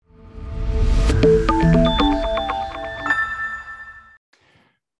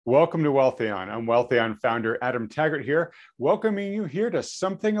Welcome to Wealthion. I'm Wealthion founder Adam Taggart here, welcoming you here to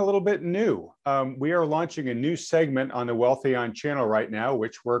something a little bit new. We are launching a new segment on the Wealthion channel right now,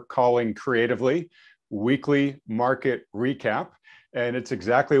 which we're calling creatively Weekly Market Recap. And it's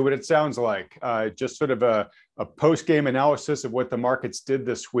exactly what it sounds like, just sort of a post-game analysis of what the markets did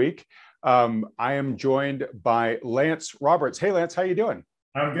this week. I am joined by Lance Roberts. Hey, Lance, how you doing?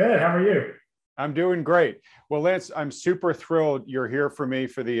 I'm good. How are you? I'm doing great. Well, Lance, I'm super thrilled you're here for me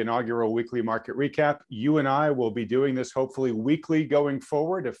for the inaugural weekly market recap. You and I will be doing this hopefully weekly going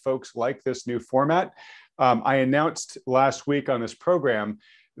forward if folks like this new format. I announced last week on this program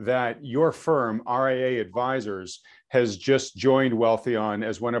that your firm, RIA Advisors, has just joined Wealthion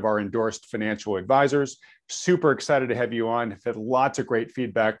as one of our endorsed financial advisors. Super excited to have you on. I've had lots of great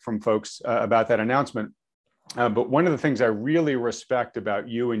feedback from folks about that announcement. But one of the things I really respect about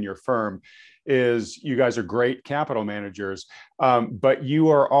you and your firm is you guys are great capital managers, but you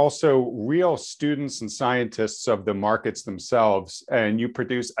are also real students and scientists of the markets themselves. And you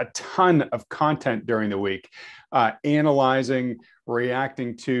produce a ton of content during the week, analyzing,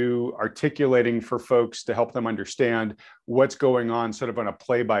 reacting to, articulating for folks to help them understand what's going on sort of on a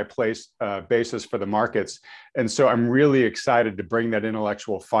play-by-play basis for the markets. And so I'm really excited to bring that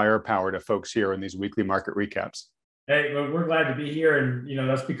intellectual firepower to folks here in these weekly market recaps. Hey, well, we're glad to be here. And,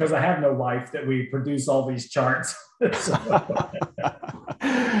 that's because I have no wife that we produce all these charts. Well,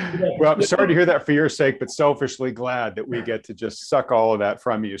 I'm sorry to hear that for your sake, but selfishly glad that we get to just suck all of that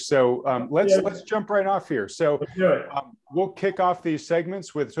from you. So let's jump right off here. So we'll kick off these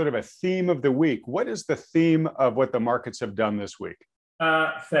segments with sort of a theme of the week. What is the theme of what the markets have done this week?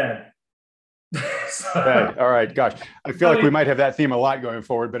 Fed. Fed. All right. Gosh, I feel like we might have that theme a lot going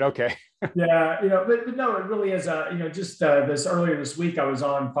forward, but okay. Yeah, but no, it really is. This earlier this week, I was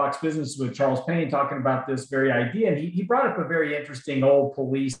on Fox Business with Charles Payne talking about this very idea, and he brought up a very interesting old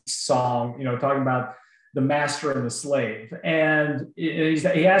Police song, talking about the master and the slave. And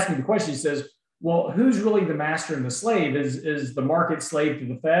he asked me the question. He says, "Well, who's really the master and the slave? Is the market slave to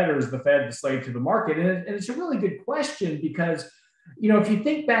the Fed, or is the Fed the slave to the market?" And it's a really good question because, if you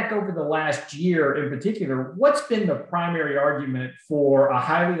think back over the last year in particular, what's been the primary argument for a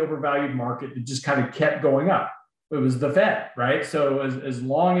highly overvalued market that just kind of kept going up? It was the Fed, right? So as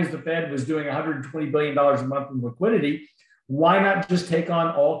long as the Fed was doing $120 billion a month in liquidity, why not just take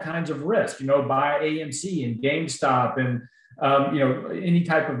on all kinds of risk, buy AMC and GameStop and, any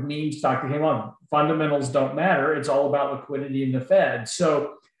type of meme stock that came on. Fundamentals don't matter. It's all about liquidity in the Fed.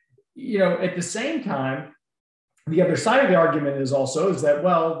 So, at the same time, the other side of the argument is that,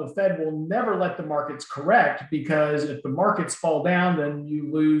 well, the Fed will never let the markets correct because if the markets fall down, then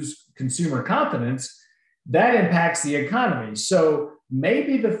you lose consumer confidence. That impacts the economy. So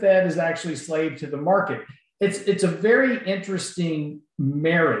maybe the Fed is actually slave to the market. It's a very interesting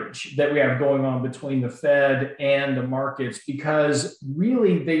marriage that we have going on between the Fed and the markets because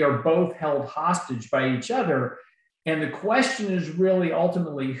really they are both held hostage by each other. And the question is really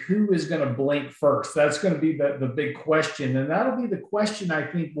ultimately who is going to blink first? That's going to be the big question. And that'll be the question I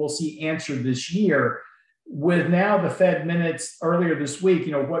think we'll see answered this year with now the Fed minutes earlier this week,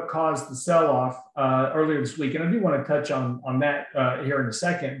 what caused the sell-off earlier this week. And I do want to touch on that here in a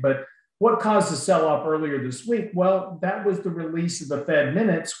second. But what caused the sell-off earlier this week? Well, that was the release of the Fed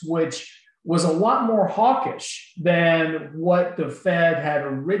minutes, which was a lot more hawkish than what the Fed had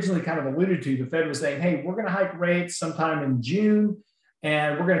originally kind of alluded to. The Fed was saying, hey, we're going to hike rates sometime in June,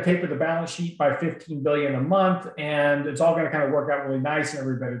 and we're going to taper the balance sheet by $15 billion a month, and it's all going to kind of work out really nice and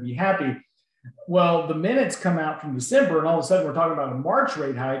everybody be happy. Well, the minutes come out from December, and all of a sudden we're talking about a March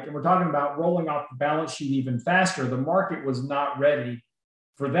rate hike, and we're talking about rolling off the balance sheet even faster. The market was not ready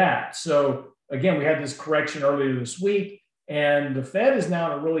for that. So again, we had this correction earlier this week. And the Fed is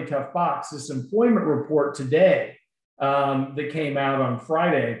now in a really tough box. This employment report today that came out on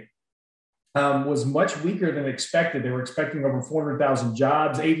Friday was much weaker than expected. They were expecting over 400,000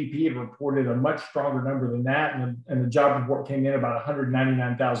 jobs. ADP had reported a much stronger number than that. And the job report came in about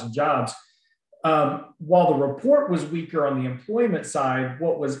 199,000 jobs. While the report was weaker on the employment side,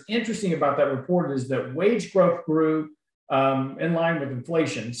 what was interesting about that report is that wage growth grew in line with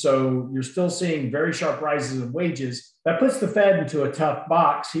inflation. So you're still seeing very sharp rises in wages. That puts the Fed into a tough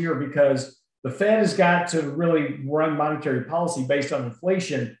box here because the Fed has got to really run monetary policy based on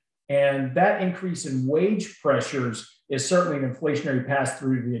inflation. And that increase in wage pressures is certainly an inflationary pass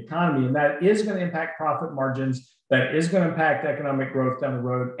through the economy. And that is going to impact profit margins. That is going to impact economic growth down the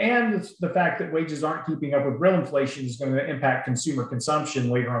road. And the fact that wages aren't keeping up with real inflation is going to impact consumer consumption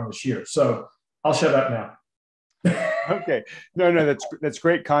later on this year. So I'll shut up now. Okay. No, that's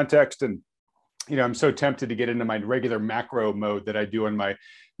great context. And I'm so tempted to get into my regular macro mode that I do in my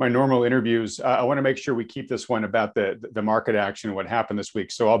normal interviews. I want to make sure we keep this one about the market action and what happened this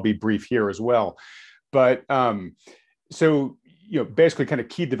week. So I'll be brief here as well. But so basically, kind of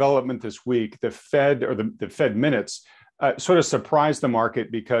key development this week: the Fed, or the Fed minutes, sort of surprised the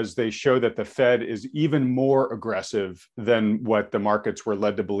market because they show that the Fed is even more aggressive than what the markets were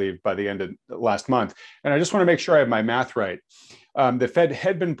led to believe by the end of last month. And I just want to make sure I have my math right. The Fed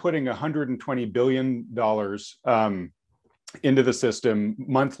had been putting $120 billion into the system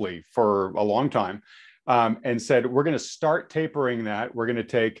monthly for a long time, and said, we're going to start tapering that. We're going to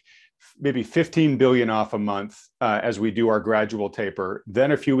take maybe 15 billion off a month as we do our gradual taper.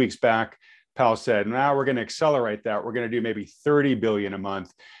 Then a few weeks back, Powell said, now we're going to accelerate that. We're going to do maybe 30 billion a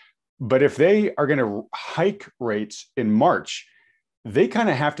month. But if they are going to hike rates in March, they kind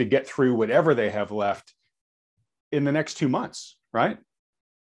of have to get through whatever they have left in the next 2 months, right?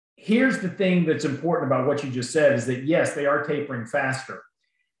 Here's the thing that's important about what you just said is that, yes, they are tapering faster.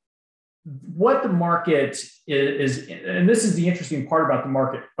 What the market is, and this is the interesting part about the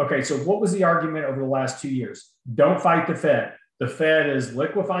market. Okay, so what was the argument over the last 2 years? Don't fight the Fed. The Fed is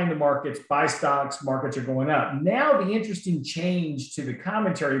liquefying the markets, buy stocks, markets are going up. Now, the interesting change to the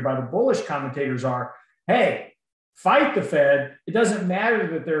commentary by the bullish commentators are, hey, fight the Fed. It doesn't matter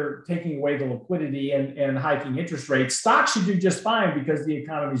that they're taking away the liquidity and hiking interest rates. Stocks should do just fine because the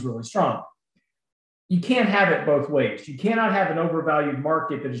economy is really strong. You can't have it both ways. You cannot have an overvalued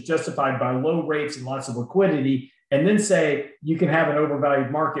market that is justified by low rates and lots of liquidity, and then say you can have an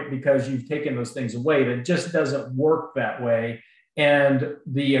overvalued market because you've taken those things away. That just doesn't work that way. And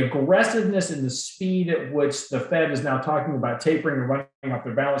the aggressiveness and the speed at which the Fed is now talking about tapering and running off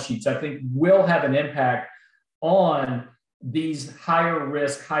their balance sheets, I think will have an impact on these higher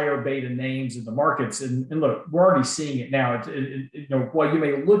risk, higher beta names in the markets. And look, we're already seeing it now. While you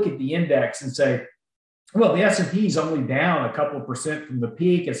may look at the index and say, well, the S&P is only down a couple of percent from the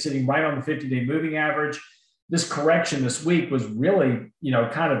peak. It's sitting right on the 50-day moving average. This correction this week was really,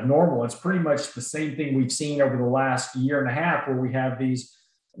 kind of normal. It's pretty much the same thing we've seen over the last year and a half, where we have these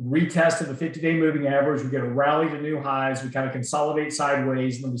retest of the 50-day moving average. We get a rally to new highs. We kind of consolidate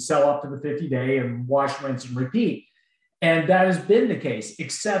sideways, and then we sell up to the 50-day and wash, rinse, and repeat. And that has been the case,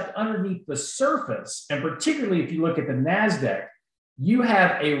 except underneath the surface, and particularly if you look at the NASDAQ, you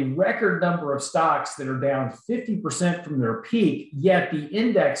have a record number of stocks that are down 50% from their peak, yet the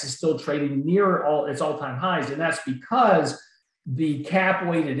index is still trading near its all-time highs. And that's because the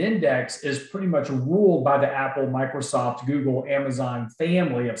cap-weighted index is pretty much ruled by the Apple, Microsoft, Google, Amazon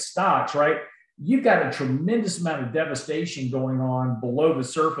family of stocks, right? You've got a tremendous amount of devastation going on below the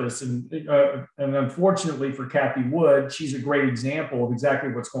surface. And unfortunately for Cathie Wood, she's a great example of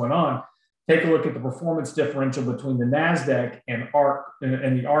exactly what's going on. Take a look at the performance differential between the NASDAQ and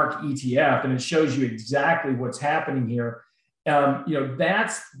the ARK ETF, and it shows you exactly what's happening here.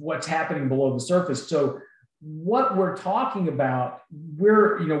 That's what's happening below the surface. So what we're talking about,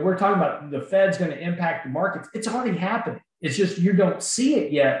 we're talking about the Fed's going to impact the markets. It's already happening. It's just you don't see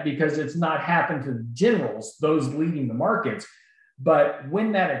it yet because it's not happened to the generals, those leading the markets. But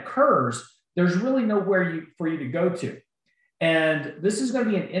when that occurs, there's really nowhere for you to go to. And this is going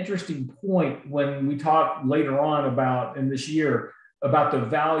to be an interesting point when we talk later on in this year about the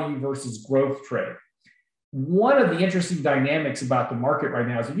value versus growth trade. One of the interesting dynamics about the market right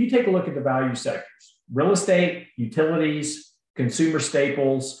now is if you take a look at the value sectors, real estate, utilities, consumer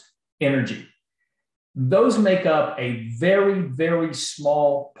staples, energy, those make up a very, very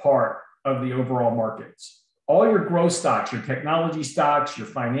small part of the overall markets. All your growth stocks, your technology stocks, your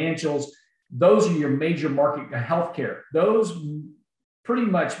financials, those are your major market. Healthcare, those pretty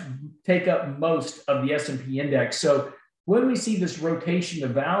much take up most of the S&P index. So when we see this rotation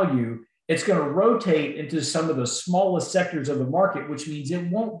of value, it's going to rotate into some of the smallest sectors of the market, which means it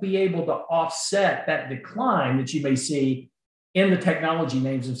won't be able to offset that decline that you may see in the technology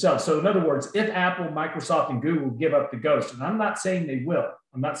names themselves. So in other words, if Apple, Microsoft, and Google give up the ghost, and I'm not saying they will,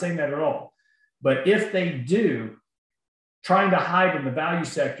 I'm not saying that at all, but if they do, trying to hide in the value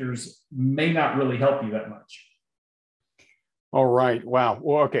sectors may not really help you that much. All right. Wow.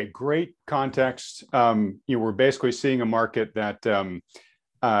 Well, okay. Great context. We're basically seeing a market that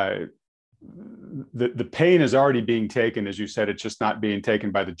the pain is already being taken. As you said, it's just not being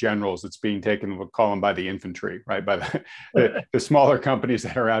taken by the generals. It's being taken, we'll call them, by the infantry, right? By the smaller companies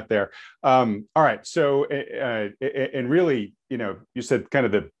that are out there. All right. So, and really, you said kind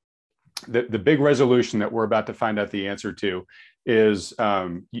of the big resolution that we're about to find out the answer to is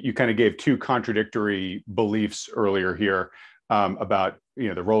you kind of gave two contradictory beliefs earlier here about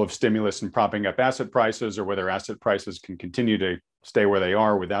the role of stimulus in propping up asset prices, or whether asset prices can continue to stay where they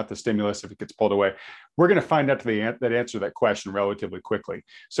are without the stimulus if it gets pulled away? We're going to find out that answer to that question relatively quickly.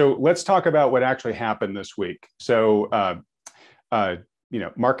 So let's talk about what actually happened this week. So,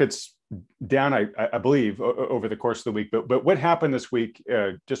 markets down, I believe, over the course of the week. But what happened this week,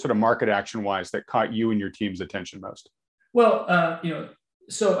 just sort of market action wise, that caught you and your team's attention most? Well,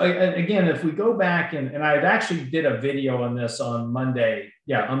 so again, if we go back and I actually did a video on this on Monday,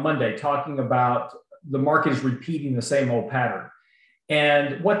 talking about the market is repeating the same old pattern.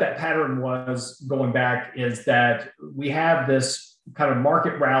 And what that pattern was going back is that we have this kind of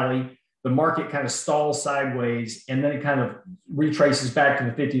market rally, the market kind of stalls sideways, and then it kind of retraces back to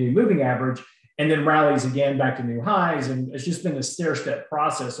the 50-day moving average, and then rallies again back to new highs. And it's just been a stair-step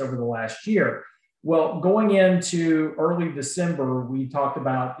process over the last year. Well, going into early December, we talked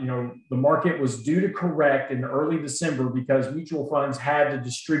about, the market was due to correct in early December because mutual funds had to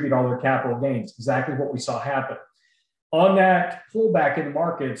distribute all their capital gains, exactly what we saw happen. On that pullback in the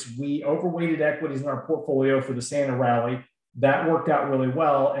markets, we overweighted equities in our portfolio for the Santa rally. That worked out really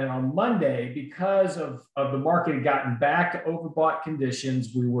well. And on Monday, because of the market had gotten back to overbought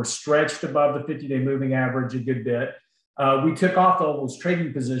conditions, we were stretched above the 50-day moving average a good bit. We took off all those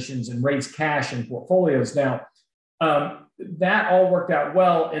trading positions and raised cash in portfolios. Now, that all worked out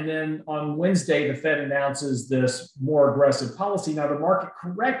well. And then on Wednesday, the Fed announces this more aggressive policy. Now, the market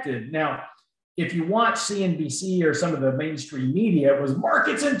corrected. Now, if you watch CNBC or some of the mainstream media, it was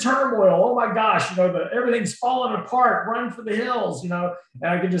markets in turmoil. Oh my gosh, everything's falling apart. Run for the hills, and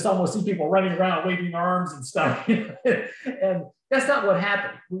I could just almost see people running around waving arms and stuff. And that's not what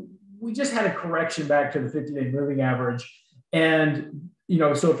happened. We just had a correction back to the 50-day moving average. And,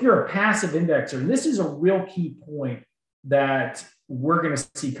 so if you're a passive indexer, and this is a real key point that we're going to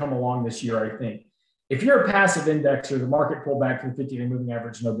see come along this year, I think. If you're a passive indexer, the market pulled back to the 50-day moving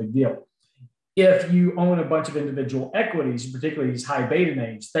average, no big deal. If you own a bunch of individual equities, particularly these high beta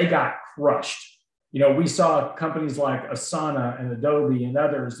names, they got crushed. We saw companies like Asana and Adobe and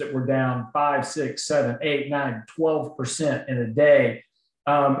others that were down 5, 6, 7, 8, 9, 12% in a day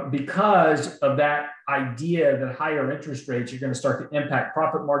because of that idea that higher interest rates are going to start to impact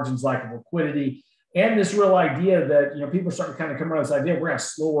profit margins, lack of liquidity, and this real idea that people are starting to kind of come around this idea we're going to have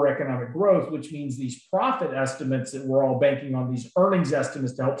slower economic growth, which means these profit estimates that we're all banking on, these earnings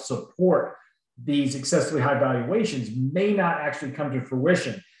estimates to help support these excessively high valuations may not actually come to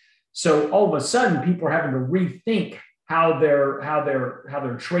fruition. So all of a sudden, people are having to rethink how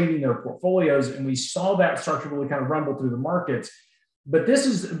they're trading their portfolios, and we saw that start to really kind of rumble through the markets. But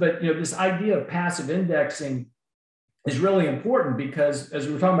this idea of passive indexing is really important because, as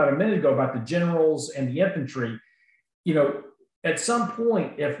we were talking about a minute ago about the generals and the infantry, at some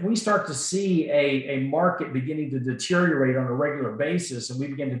point, if we start to see a market beginning to deteriorate on a regular basis and we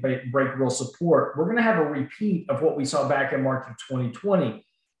begin to break real support, we're going to have a repeat of what we saw back in March of 2020.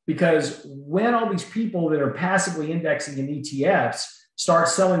 Because when all these people that are passively indexing in ETFs start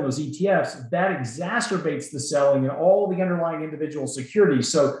selling those ETFs, that exacerbates the selling in all the underlying individual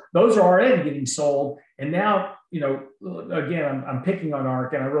securities. So those are already getting sold. And now, again, I'm picking on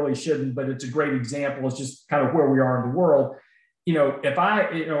ARK, and I really shouldn't, but it's a great example. It's just kind of where we are in the world. If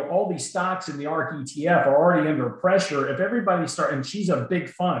all these stocks in the ARK ETF are already under pressure, if everybody and she's a big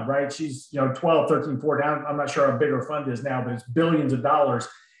fund, right? She's, 12, 13, 14, I'm not sure how big her fund is now, but it's billions of dollars.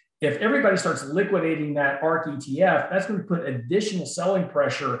 If everybody starts liquidating that ARK ETF, that's going to put additional selling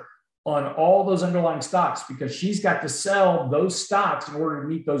pressure on all those underlying stocks because she's got to sell those stocks in order to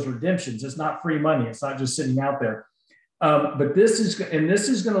meet those redemptions. It's not free money. It's not just sitting out there. But this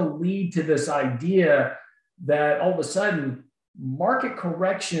is going to lead to this idea that all of a sudden market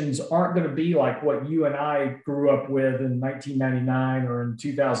corrections aren't going to be like what you and I grew up with in 1999 or in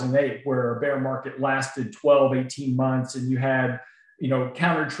 2008, where a bear market lasted 12, 18 months and you had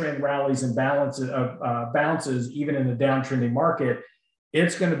counter trend rallies and bounces even in a downtrending market.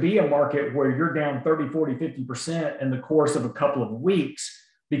 It's going to be a market where you're down 30, 40, 50% in the course of a couple of weeks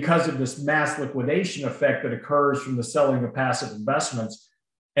because of this mass liquidation effect that occurs from the selling of passive investments.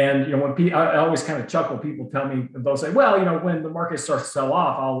 And when I always kind of chuckle, people tell me, they'll say, well, when the market starts to sell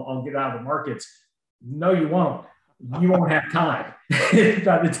off, I'll get out of the markets. No, you won't. You won't have time.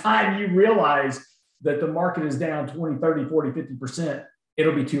 By the time you realize that the market is down 20, 30, 40, 50%,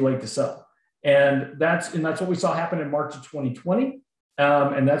 it'll be too late to sell. And that's what we saw happen in March of 2020.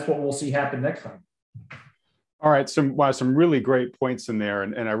 And that's what we'll see happen next time. All right. Some really great points in there.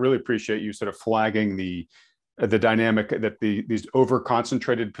 And I really appreciate you sort of flagging the dynamic that these over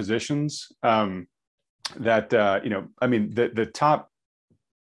concentrated positions the top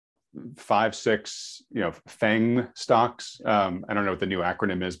 5, 6, FANG stocks. I don't know what the new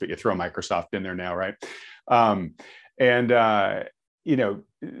acronym is, but you throw Microsoft in there now, right? And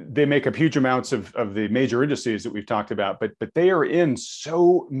they make up huge amounts of the major indices that we've talked about, but they are in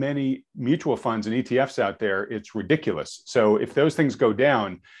so many mutual funds and ETFs out there, it's ridiculous. So if those things go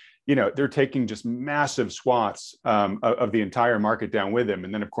down, they're taking just massive swaths of the entire market down with them.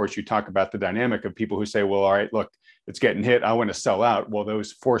 And then, of course, you talk about the dynamic of people who say, well, all right, look, it's getting hit, I want to sell out. Well,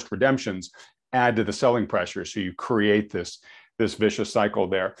 those forced redemptions add to the selling pressure. So you create this vicious cycle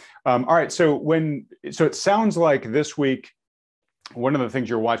there. All right. So it sounds like this week, one of the things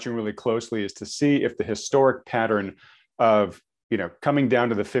you're watching really closely is to see if the historic pattern of, coming down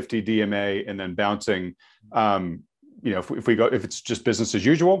to the 50 DMA and then bouncing, if it's just business as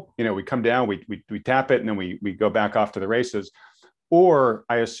usual, we come down, we tap it, and then we go back off to the races. Or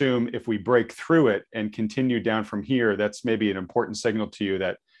I assume if we break through it and continue down from here, that's maybe an important signal to you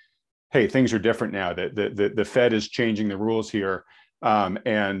that, hey, things are different now, that the Fed is changing the rules here.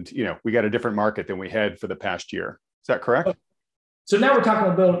 And we got a different market than we had for the past year. Is that correct? So now we're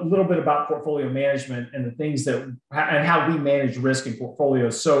talking a little bit about portfolio management and the things and how we manage risk in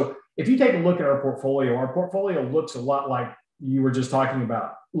portfolios. So if you take a look at our portfolio looks a lot like you were just talking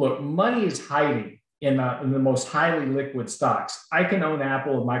about. Look, money is hiding in the most highly liquid stocks. I can own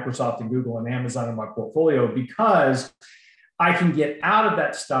Apple and Microsoft and Google and Amazon in my portfolio because I can get out of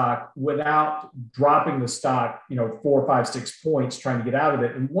that stock without dropping the stock, 4, 5, 6 points trying to get out of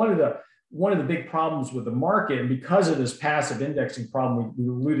it. And one of the big problems with the market, and because of this passive indexing problem we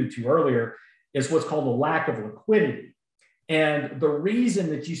alluded to earlier, is what's called a lack of liquidity. And the reason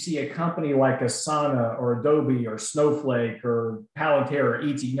that you see a company like Asana or Adobe or Snowflake or Palantir or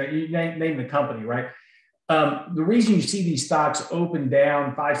ET, you name the company, right? The reason you see these stocks open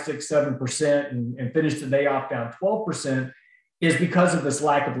down 5, 6, 7% and finish the day off down 12% is because of this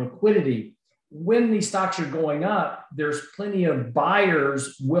lack of liquidity. When these stocks are going up, there's plenty of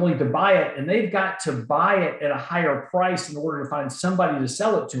buyers willing to buy it, and they've got to buy it at a higher price in order to find somebody to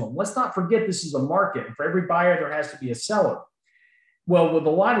sell it to them. Let's not forget this is a market. For every buyer, there has to be a seller. Well, with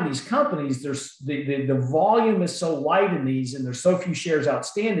a lot of these companies, there's the volume is so light in these, and there's so few shares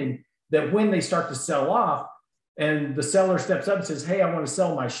outstanding that when they start to sell off, and the seller steps up and says, "Hey, I want to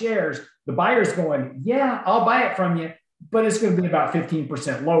sell my shares," the buyer's going, "Yeah, I'll buy it from you, but it's going to be about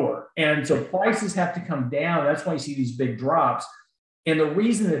 15% lower." And so prices have to come down. That's why you see these big drops. And the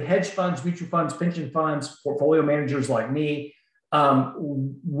reason that hedge funds, mutual funds, pension funds, portfolio managers like me,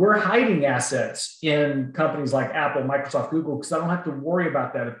 we're hiding assets in companies like Apple, Microsoft, Google, because I don't have to worry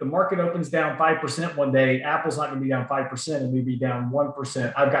about that. If the market opens down 5% one day, Apple's not going to be down 5% and maybe down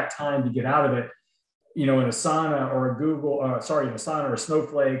 1%. I've got time to get out of it. In Asana or a Google, in Asana or a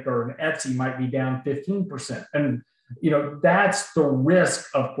Snowflake or an Etsy might be down 15%. And that's the risk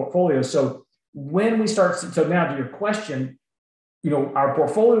of portfolios. So when we start, so now to your question, our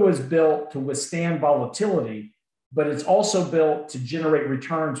portfolio is built to withstand volatility, but it's also built to generate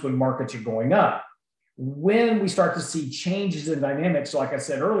returns when markets are going up. When we start to see changes in dynamics, so like I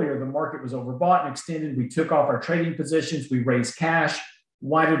said earlier, the market was overbought and extended. We took off our trading positions. We raised cash.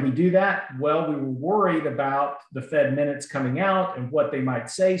 Why did we do that? Well, we were worried about the Fed minutes coming out and what they might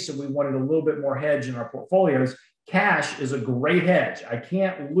say. So we wanted a little bit more hedge in our portfolios. Cash is a great hedge. I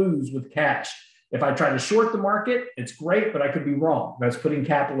can't lose with cash. If I try to short the market, it's great, but I could be wrong. That's putting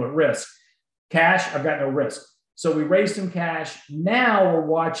capital at risk. Cash, I've got no risk. So we raised some cash. Now we're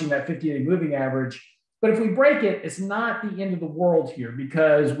watching that 50-day moving average. But if we break it, it's not the end of the world here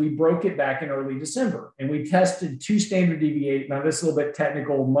because we broke it back in early December and we tested 2 standard deviations. Now, this is a little bit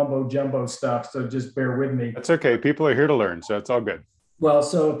technical mumbo jumbo stuff, so just bear with me. That's okay. People are here to learn, so it's all good. Well,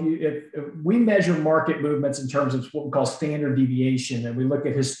 so if we measure market movements in terms of what we call standard deviation, and we look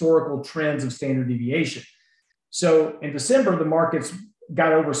at historical trends of standard deviation. So in December, the markets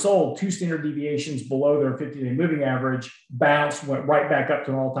got oversold 2 standard deviations below their 50-day moving average, bounced, went right back up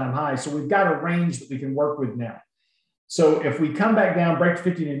to an all-time high. So we've got a range that we can work with now. So if we come back down, break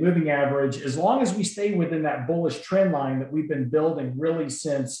the 50-day moving average, as long as we stay within that bullish trend line that we've been building really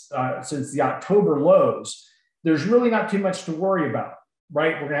since the October lows, there's really not too much to worry about,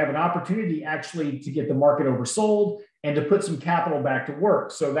 right? We're going to have an opportunity actually to get the market oversold and to put some capital back to work.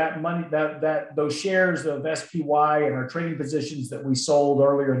 So that money, those shares of SPY and our trading positions that we sold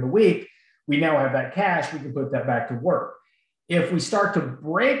earlier in the week, we now have that cash, we can put that back to work. If we start to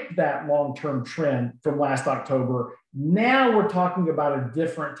break that long-term trend from last October, now we're talking about a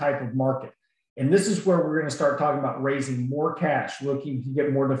different type of market. And this is where we're going to start talking about raising more cash, looking to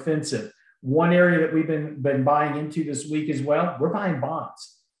get more defensive. One area that we've been buying into this week as well, we're buying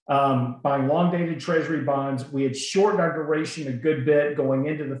bonds. Buying long-dated treasury bonds. We had shortened our duration a good bit going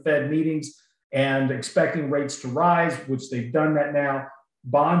into the Fed meetings and expecting rates to rise, which they've done that now.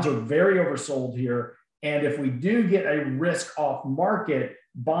 Bonds are very oversold here. And if we do get a risk off market,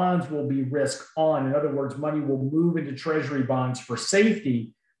 bonds will be risk on. In other words, money will move into treasury bonds for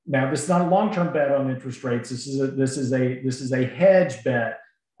safety. Now, this is not a long-term bet on interest rates. This is a hedge bet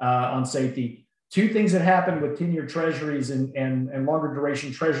on safety. Two things that happen with 10-year treasuries and longer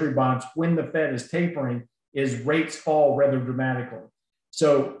duration treasury bonds when the Fed is tapering is rates fall rather dramatically.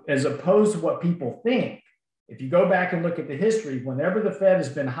 So as opposed to what people think, if you go back and look at the history, whenever the Fed has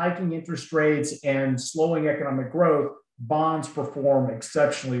been hiking interest rates and slowing economic growth, bonds perform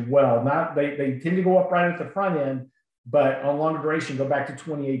exceptionally well. They tend to go up right at the front end, but on longer duration, go back to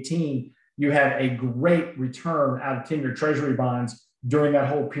 2018, you had a great return out of 10-year treasury bonds during that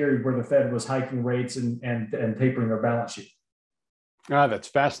whole period where the Fed was hiking rates and tapering their balance sheet. That's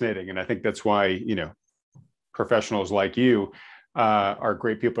fascinating. And I think that's why, professionals like you are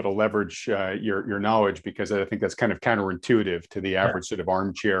great people to leverage your knowledge, because I think that's kind of counterintuitive to the average sort of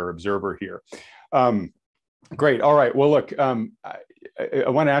armchair observer here. Great. All right. Well, look, I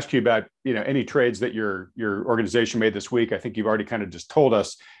want to ask you about, any trades that your organization made this week. I think you've already kind of just told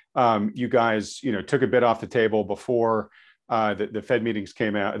us. You guys, took a bit off the table before the Fed meetings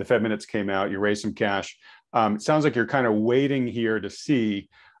came out, the Fed minutes came out. You raised some cash. It sounds like you're kind of waiting here to see,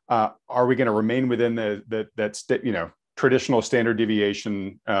 are we going to remain within that traditional standard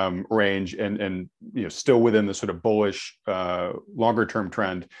deviation range and still within the sort of bullish longer term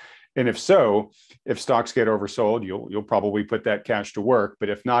trend? And if so, if stocks get oversold, you'll probably put that cash to work. But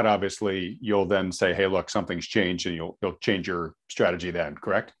if not, obviously, you'll then say, hey, look, something's changed, and you'll change your strategy then,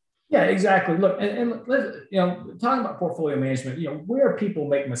 correct? Yeah, exactly. Look, and talking about portfolio management, where people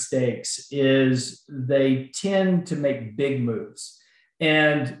make mistakes is they tend to make big moves.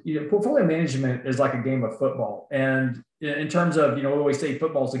 And portfolio management is like a game of football. And in terms of, we always say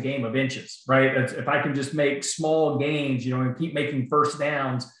football is a game of inches, right? If I can just make small gains, and keep making first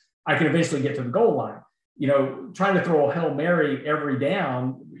downs, I can eventually get to the goal line. Trying to throw a Hail Mary every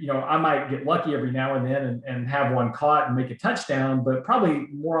down, I might get lucky every now and then and have one caught and make a touchdown, but probably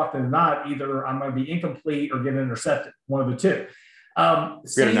more often than not, either I'm going to be incomplete or get intercepted, one of the two.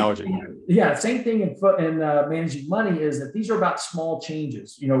 Good analogy. Same thing in managing money is that these are about small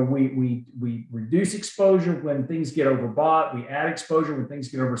changes. We reduce exposure when things get overbought. We add exposure when things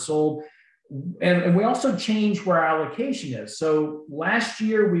get oversold. And we also change where our allocation is. So last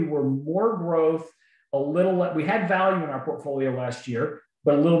year we were more growth, we had value in our portfolio last year,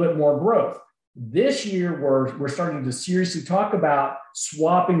 but a little bit more growth. This year, we're starting to seriously talk about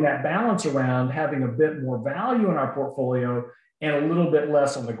swapping that balance around, having a bit more value in our portfolio and a little bit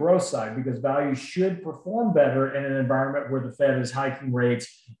less on the growth side, because value should perform better in an environment where the Fed is hiking rates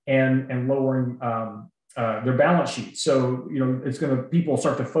and lowering their balance sheet. So, people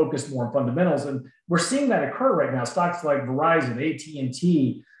start to focus more on fundamentals. And we're seeing that occur right now. Stocks like Verizon,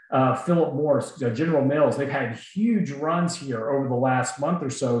 AT&T, Philip Morris, General Mills, they've had huge runs here over the last month or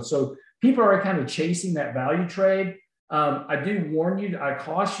so. So people are kind of chasing that value trade. I do warn you, I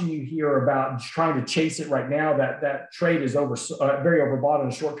caution you here about trying to chase it right now. That trade is very overbought on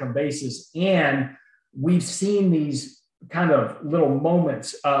a short-term basis. And we've seen these kind of little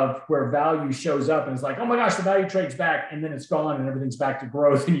moments of where value shows up and it's like, oh my gosh, the value trade's back, and then it's gone and everything's back to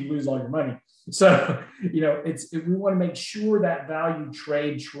growth and you lose all your money. So, we want to make sure that value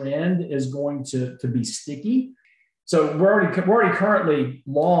trade trend is going to be sticky. So we're already currently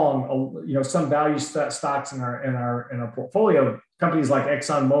long, some value stocks in our portfolio, companies like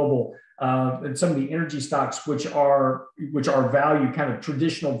ExxonMobil, and some of the energy stocks, which are value, kind of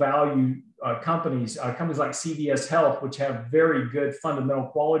traditional value companies like CVS Health, which have very good fundamental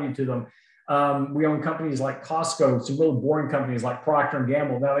quality to them. We own companies like Costco, some really boring companies like Procter &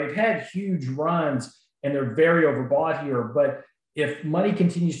 Gamble. Now, they've had huge runs and they're very overbought here, but if money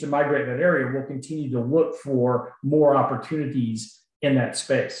continues to migrate in that area, we'll continue to look for more opportunities in that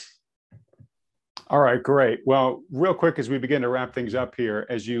space. All right, great. Well, real quick, as we begin to wrap things up here,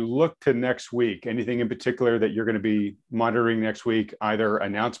 as you look to next week, anything in particular that you're going to be monitoring next week, either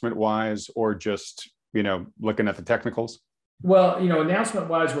announcement-wise or just, looking at the technicals? Well,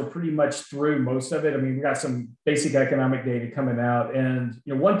 announcement-wise, we're pretty much through most of it. I mean, we got some basic economic data coming out. And,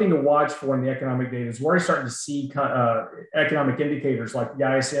 one thing to watch for in the economic data is we're already starting to see economic indicators like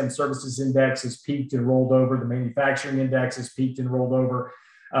the ISM Services Index has peaked and rolled over. The Manufacturing Index has peaked and rolled over.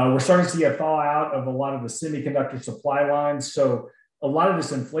 We're starting to see a thaw out of a lot of the semiconductor supply lines. So a lot of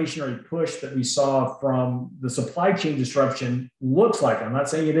this inflationary push that we saw from the supply chain disruption looks like, I'm not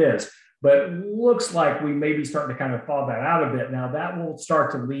saying it is, but looks like we may be starting to kind of thaw that out a bit. Now that will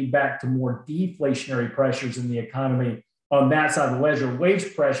start to lead back to more deflationary pressures in the economy on that side of the ledger.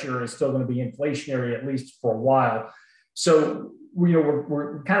 Wage pressure is still going to be inflationary, at least for a while. So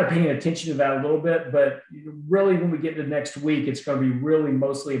we're kind of paying attention to that a little bit, but really when we get to next week, it's going to be really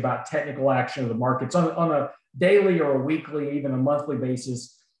mostly about technical action of the markets on a daily or a weekly, even a monthly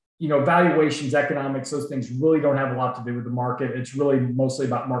basis. Valuations, economics, those things really don't have a lot to do with the market. It's really mostly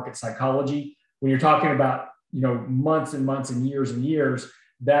about market psychology. When you're talking about, months and months and years,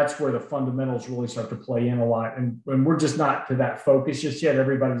 that's where the fundamentals really start to play in a lot. And we're just not to that focus just yet.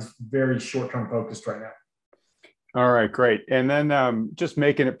 Everybody's very short-term focused right now. All right, great. And then just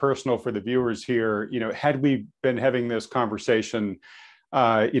making it personal for the viewers here, had we been having this conversation,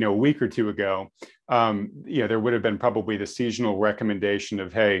 a week or two ago, there would have been probably the seasonal recommendation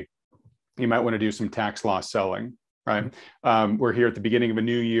of, hey, you might want to do some tax loss selling, right? We're here at the beginning of a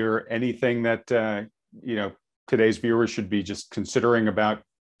new year. Anything that, today's viewers should be just considering about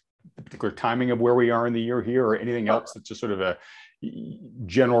the particular timing of where we are in the year here, or anything else that's just sort of a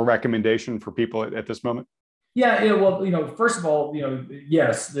general recommendation for people at this moment? Yeah, well, first of all,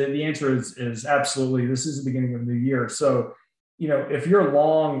 yes, the answer is absolutely. This is the beginning of the new year. So, if you're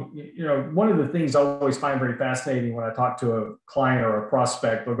long, one of the things I always find very fascinating when I talk to a client or a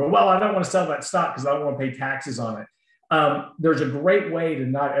prospect, they'll go, well, I don't want to sell that stock because I don't want to pay taxes on it. There's a great way to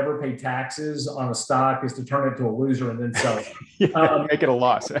not ever pay taxes on a stock is to turn it to a loser and then sell it. Make it a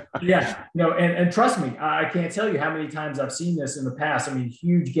loss. Yeah. And trust me, I can't tell you how many times I've seen this in the past. I mean,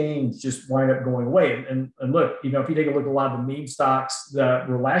 huge gains just wind up going away. And look, if you take a look at a lot of the meme stocks that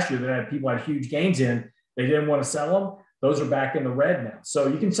were last year that had people had huge gains in, they didn't want to sell them. Those are back in the red now. So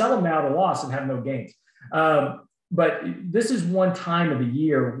you can sell them now at a loss and have no gains. But this is one time of the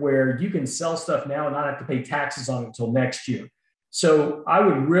year where you can sell stuff now and not have to pay taxes on it until next year. So I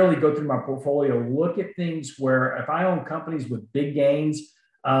would really go through my portfolio, look at things where if I own companies with big gains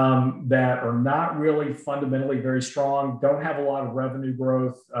that are not really fundamentally very strong, don't have a lot of revenue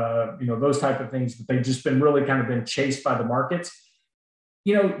growth, those type of things, but they've just been really kind of been chased by the markets.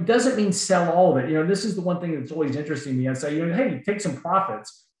 Doesn't mean sell all of it. This is the one thing that's always interesting to me. I say, hey, take some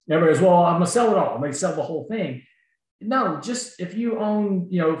profits. Everybody goes, well, I'm going to sell it all. I'm going to sell the whole thing. No, just if you own,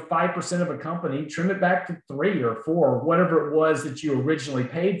 5% of a company, trim it back to 3 or 4, whatever it was that you originally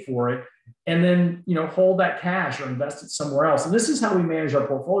paid for it. And then, hold that cash or invest it somewhere else. And this is how we manage our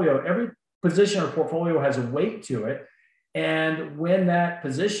portfolio. Every position in our portfolio has a weight to it. And when that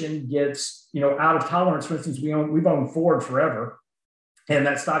position gets, out of tolerance, for instance, we've owned Ford forever. And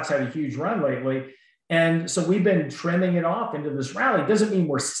that stock's had a huge run lately. And so we've been trimming it off into this rally. It doesn't mean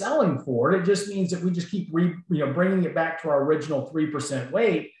we're selling Ford. It just means that we just keep bringing it back to our original 3%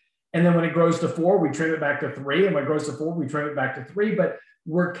 weight. And then when it grows to 4, we trim it back to 3. And when it grows to 4, we trim it back to 3. But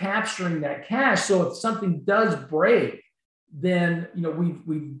we're capturing that cash. So if something does break, then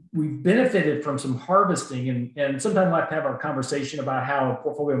we've benefited from some harvesting. And sometimes we'll have to have our conversation about how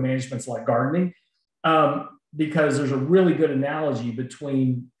portfolio management's like gardening. Because there's a really good analogy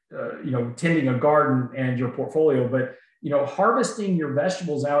between, tending a garden and your portfolio, but, harvesting your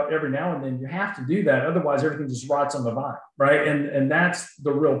vegetables out every now and then, you have to do that. Otherwise everything just rots on the vine. Right. And that's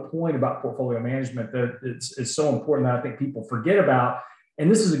the real point about portfolio management, that it's so important that I think people forget about. And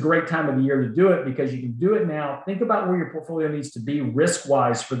this is a great time of the year to do it because you can do it now. Think about where your portfolio needs to be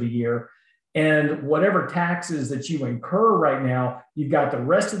risk-wise for the year. And whatever taxes that you incur right now, you've got the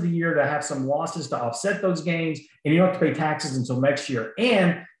rest of the year to have some losses to offset those gains, and you don't have to pay taxes until next year.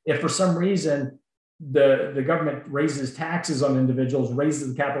 And if for some reason the government raises taxes on individuals,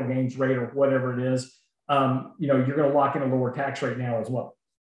 raises the capital gains rate or whatever it is, you're going to lock in a lower tax rate now as well.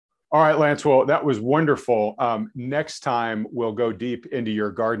 All right, Lance. Well, that was wonderful. Next time, we'll go deep into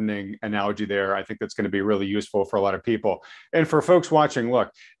your gardening analogy there. I think that's going to be really useful for a lot of people. And for folks watching, look,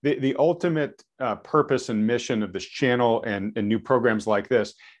 the ultimate purpose and mission of this channel and new programs like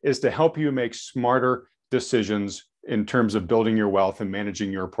this is to help you make smarter decisions in terms of building your wealth and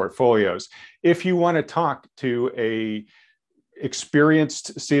managing your portfolios. If you want to talk to a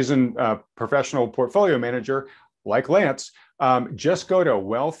experienced, seasoned professional portfolio manager like Lance, just go to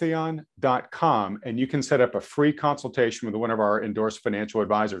wealthion.com and you can set up a free consultation with one of our endorsed financial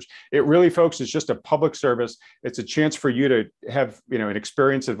advisors. It really, folks, is just a public service. It's a chance for you to have, an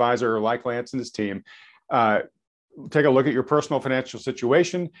experienced advisor like Lance and his team take a look at your personal financial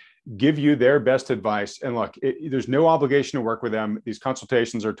situation, give you their best advice. And look, there's no obligation to work with them. These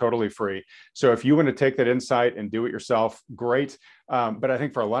consultations are totally free. So if you want to take that insight and do it yourself, great. But I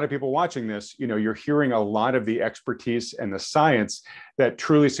think for a lot of people watching this, you're hearing a lot of the expertise and the science that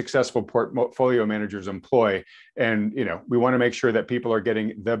truly successful portfolio managers employ. And, we want to make sure that people are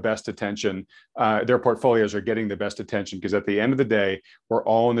getting the best attention. Their portfolios are getting the best attention, because at the end of the day, we're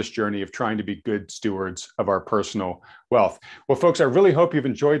all on this journey of trying to be good stewards of our personal wealth. Well, folks, I really hope you've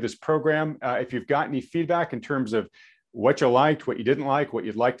enjoyed this program. If you've got any feedback in terms of what you liked, what you didn't like, what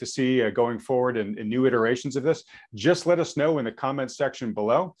you'd like to see going forward in new iterations of this, just let us know in the comments section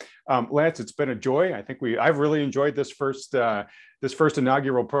below. Lance, it's been a joy. I think I've really enjoyed this first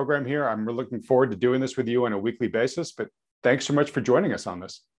inaugural program here. I'm looking forward to doing this with you on a weekly basis, but thanks so much for joining us on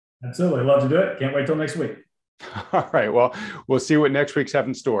this. Absolutely. Love to do it. Can't wait till next week. All right. Well, we'll see what next week's have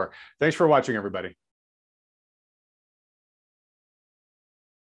in store. Thanks for watching, everybody.